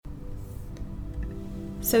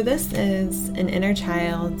So this is an inner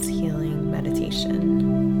child's healing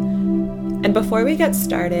meditation. And before we get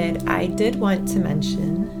started, I did want to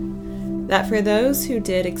mention that for those who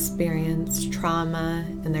did experience trauma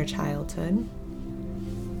in their childhood,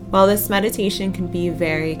 while this meditation can be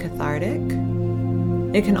very cathartic,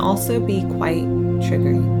 it can also be quite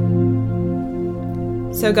triggering.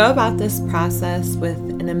 So go about this process with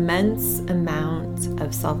an immense amount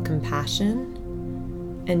of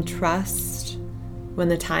self-compassion and trust when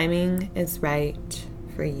the timing is right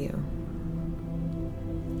for you.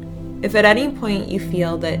 If at any point you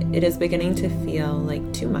feel that it is beginning to feel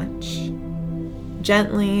like too much,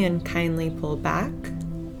 gently and kindly pull back.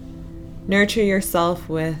 Nurture yourself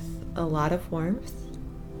with a lot of warmth,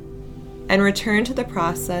 and return to the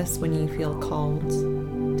process when you feel called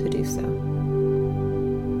to do so.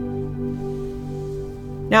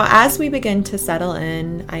 Now, as we begin to settle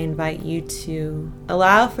in, I invite you to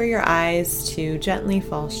allow for your eyes to gently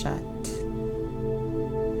fall shut.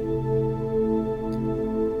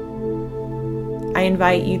 I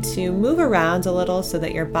invite you to move around a little so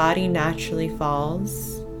that your body naturally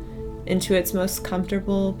falls into its most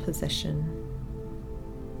comfortable position.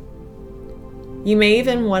 You may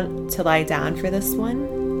even want to lie down for this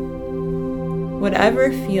one, whatever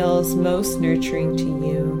feels most nurturing to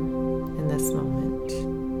you in this moment.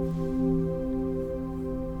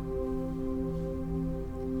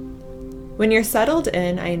 When you're settled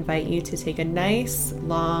in, I invite you to take a nice,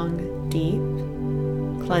 long, deep,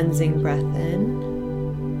 cleansing breath in.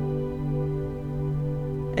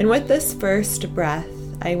 And with this first breath,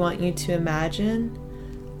 I want you to imagine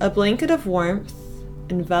a blanket of warmth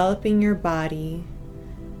enveloping your body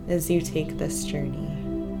as you take this journey.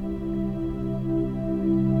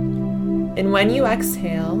 And when you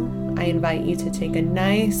exhale, I invite you to take a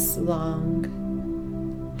nice, long,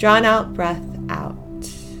 drawn-out breath out.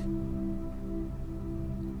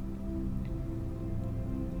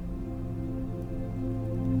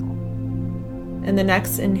 And the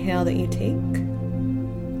next inhale that you take,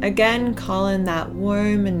 again call in that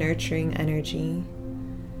warm and nurturing energy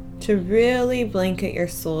to really blanket your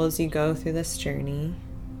soul as you go through this journey.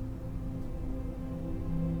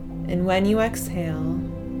 And when you exhale,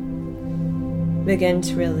 begin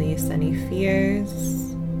to release any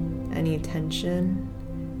fears, any tension,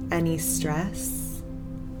 any stress,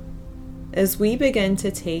 as we begin to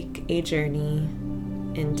take a journey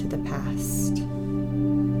into the past.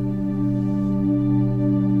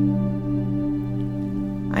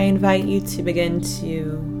 I invite you to begin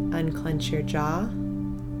to unclench your jaw.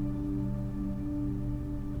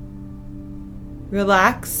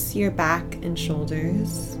 Relax your back and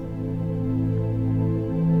shoulders.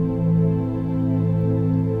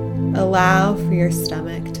 Allow for your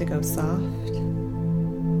stomach to go soft.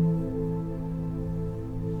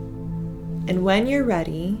 And when you're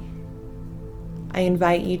ready, I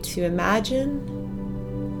invite you to imagine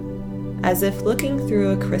as if looking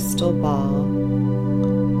through a crystal ball,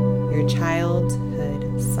 your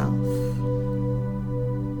childhood self.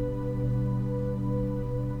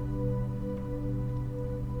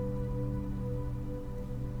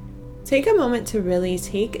 Take a moment to really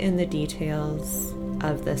take in the details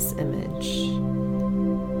of this image.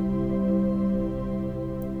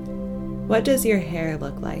 What does your hair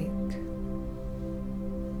look like?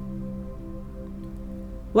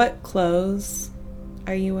 What clothes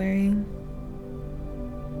are you wearing?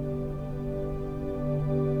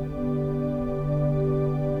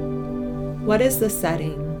 What is the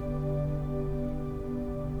setting?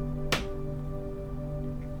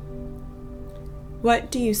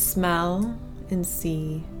 What do you smell and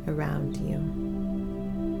see around you?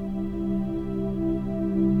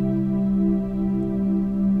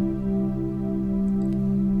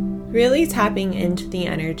 Really tapping into the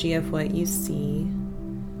energy of what you see.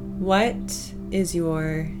 What is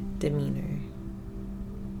your demeanor?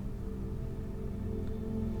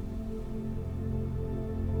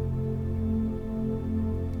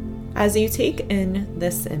 As you take in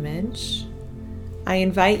this image, I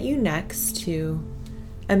invite you next to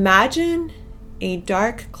imagine a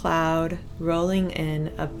dark cloud rolling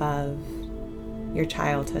in above your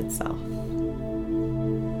childhood self.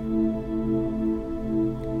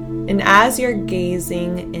 And as you're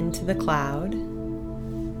gazing into the cloud,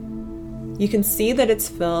 you can see that it's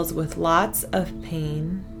filled with lots of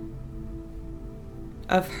pain,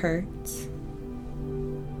 of hurt,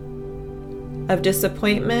 of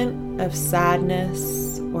disappointment, of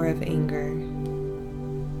sadness, or of anger,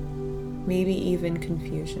 maybe even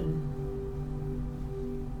confusion.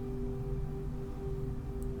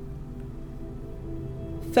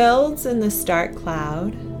 Filled in this dark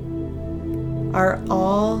cloud are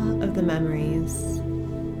all of the memories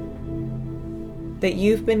that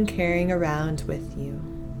you've been carrying around with you.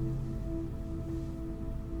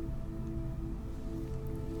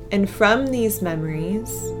 And from these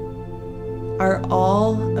memories are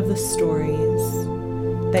all of the stories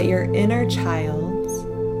that your inner child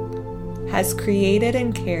has created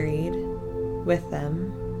and carried with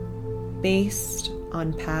them based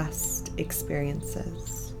on past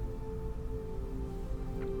experiences.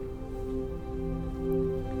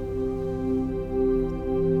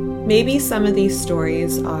 Maybe some of these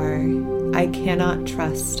stories are, I cannot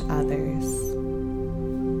trust others,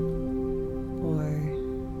 or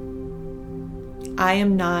I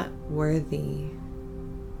am not worthy,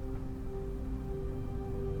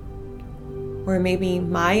 or maybe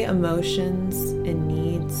my emotions and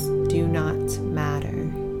needs do not matter.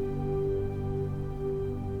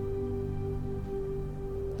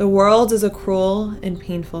 The world is a cruel and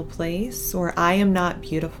painful place, or I am not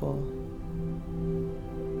beautiful.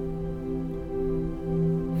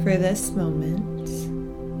 For this moment,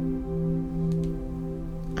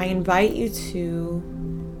 I invite you to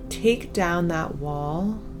take down that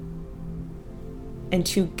wall and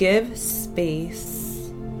to give space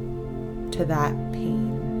to that pain.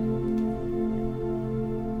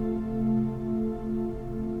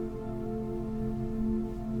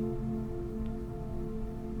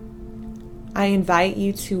 I invite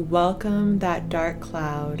you to welcome that dark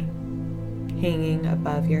cloud hanging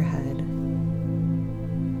above your head.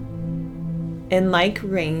 And like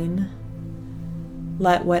rain,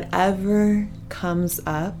 let whatever comes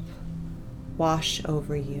up wash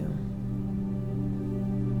over you.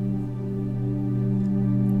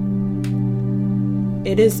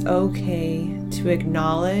 It is okay to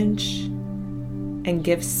acknowledge and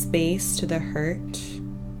give space to the hurt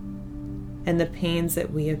and the pains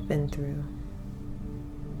that we have been through.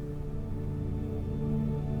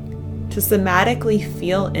 To somatically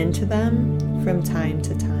feel into them from time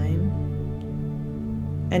to time,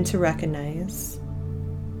 and to recognize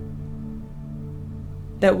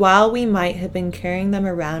that while we might have been carrying them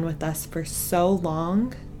around with us for so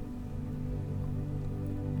long,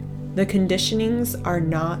 the conditionings are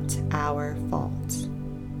not our fault.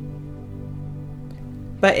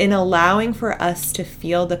 But in allowing for us to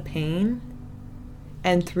feel the pain,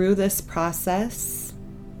 and through this process,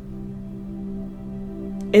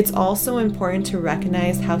 it's also important to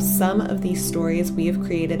recognize how some of these stories we have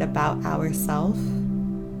created about ourselves,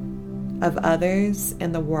 of others,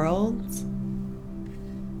 and the world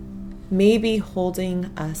may be holding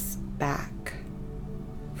us back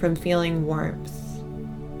from feeling warmth,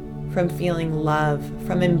 from feeling love,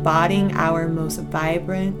 from embodying our most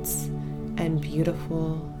vibrant and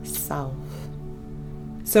beautiful self.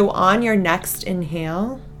 So on your next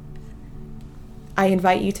inhale, I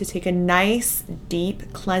invite you to take a nice,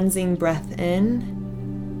 deep, cleansing breath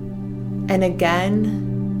in. And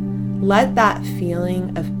again, let that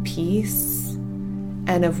feeling of peace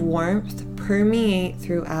and of warmth permeate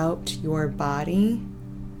throughout your body.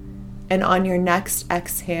 And on your next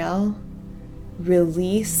exhale,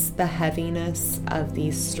 release the heaviness of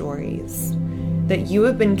these stories that you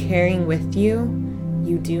have been carrying with you.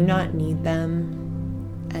 You do not need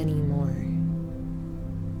them anymore.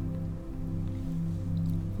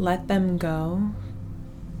 Let them go.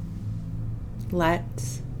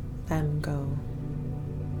 Let them go.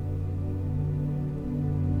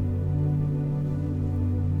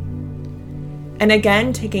 And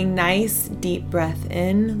again, take a nice deep breath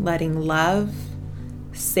in, letting love,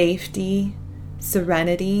 safety,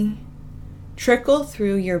 serenity trickle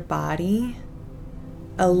through your body,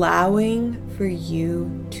 allowing for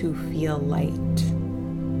you to feel light.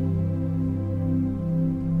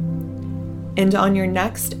 And on your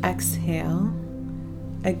next exhale,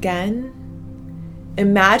 again,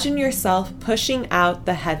 imagine yourself pushing out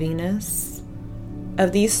the heaviness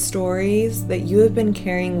of these stories that you have been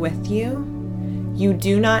carrying with you. You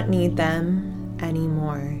do not need them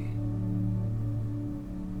anymore.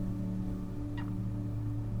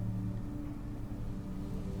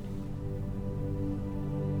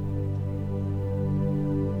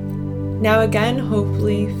 Now again,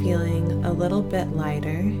 hopefully feeling a little bit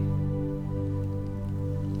lighter,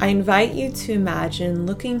 I invite you to imagine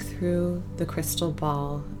looking through the crystal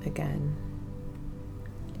ball again,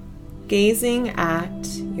 gazing at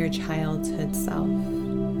your childhood self.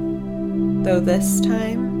 Though this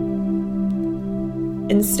time,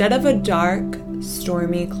 instead of a dark,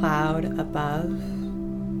 stormy cloud above,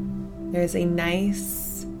 there's a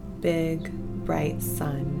nice, big, bright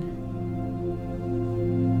sun.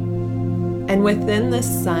 And within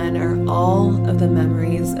this sun are all of the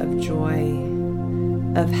memories of joy,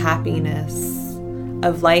 of happiness,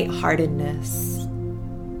 of lightheartedness.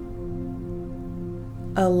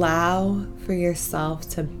 Allow for yourself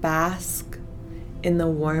to bask in the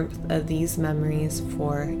warmth of these memories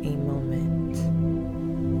for a moment.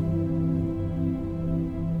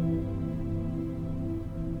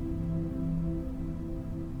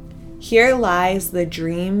 Here lies the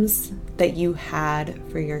dreams that you had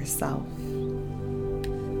for yourself.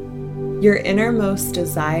 Your innermost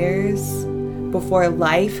desires before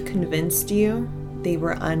life convinced you they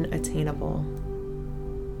were unattainable.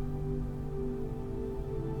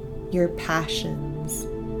 Your passions,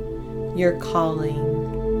 your calling,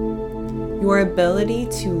 your ability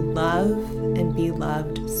to love and be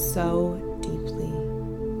loved so deeply.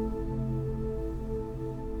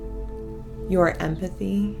 Your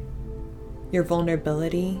empathy, your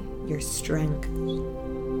vulnerability, your strength.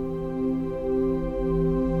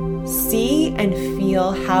 See and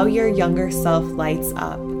feel how your younger self lights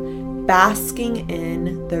up, basking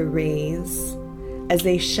in the rays as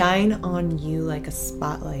they shine on you like a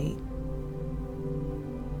spotlight.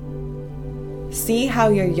 See how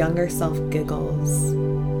your younger self giggles,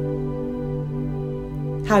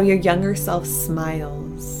 how your younger self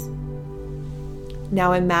smiles.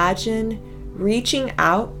 Now imagine reaching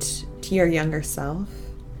out to your younger self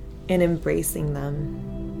and embracing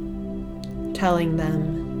them, telling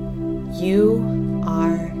them, you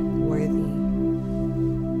are worthy.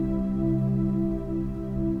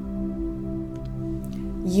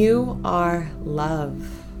 You are love.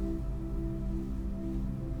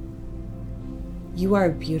 You are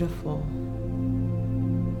beautiful.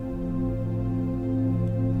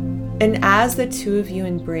 And as the two of you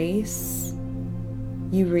embrace,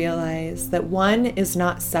 you realize that one is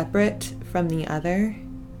not separate from the other,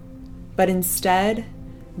 but instead,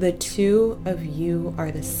 the two of you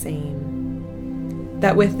are the same.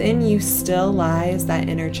 That within you still lies that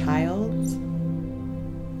inner child.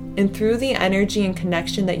 And through the energy and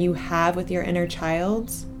connection that you have with your inner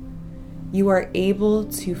child, you are able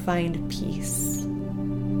to find peace,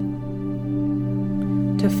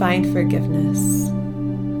 to find forgiveness,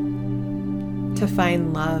 to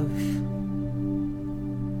find love,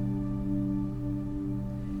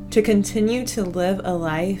 to continue to live a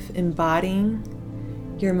life embodying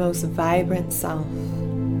your most vibrant self.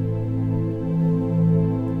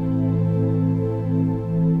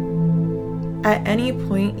 At any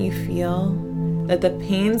point you feel that the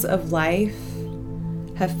pains of life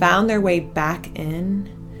have found their way back in,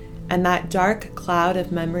 and that dark cloud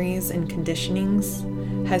of memories and conditionings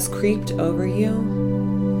has creeped over you,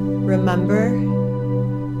 remember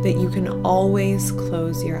that you can always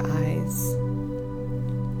close your eyes.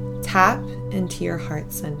 Tap into your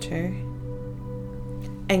heart center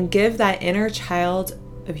and give that inner child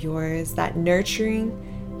of yours that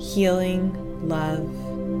nurturing, healing love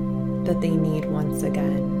that they need once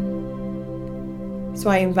again. So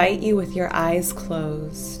I invite you with your eyes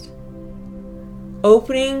closed,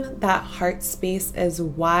 opening that heart space as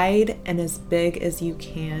wide and as big as you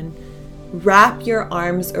can. Wrap your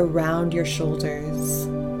arms around your shoulders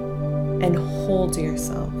and hold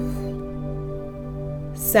yourself.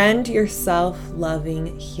 Send yourself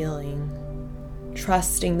loving healing,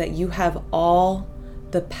 trusting that you have all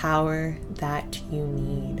the power that you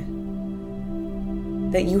need.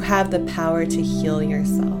 That you have the power to heal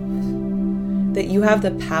yourself. That you have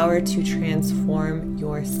the power to transform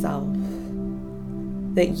yourself.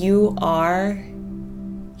 That you are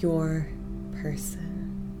your person.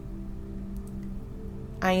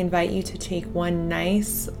 I invite you to take one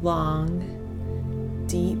nice, long,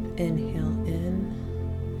 deep inhale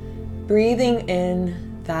in, breathing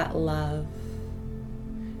in that love,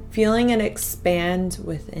 feeling it expand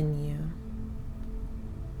within you.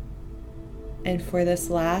 And for this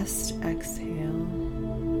last exhale,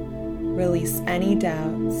 release any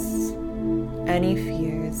doubts, any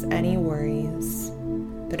fears, any worries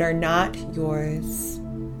that are not yours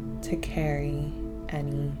to carry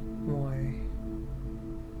anymore.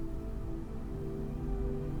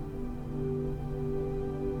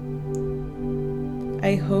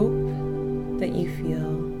 I hope that you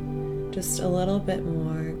feel just a little bit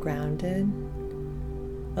more grounded,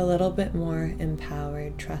 a little bit more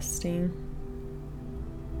empowered, trusting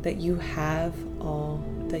that you have all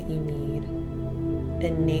that you need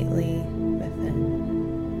innately within.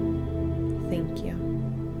 Thank you.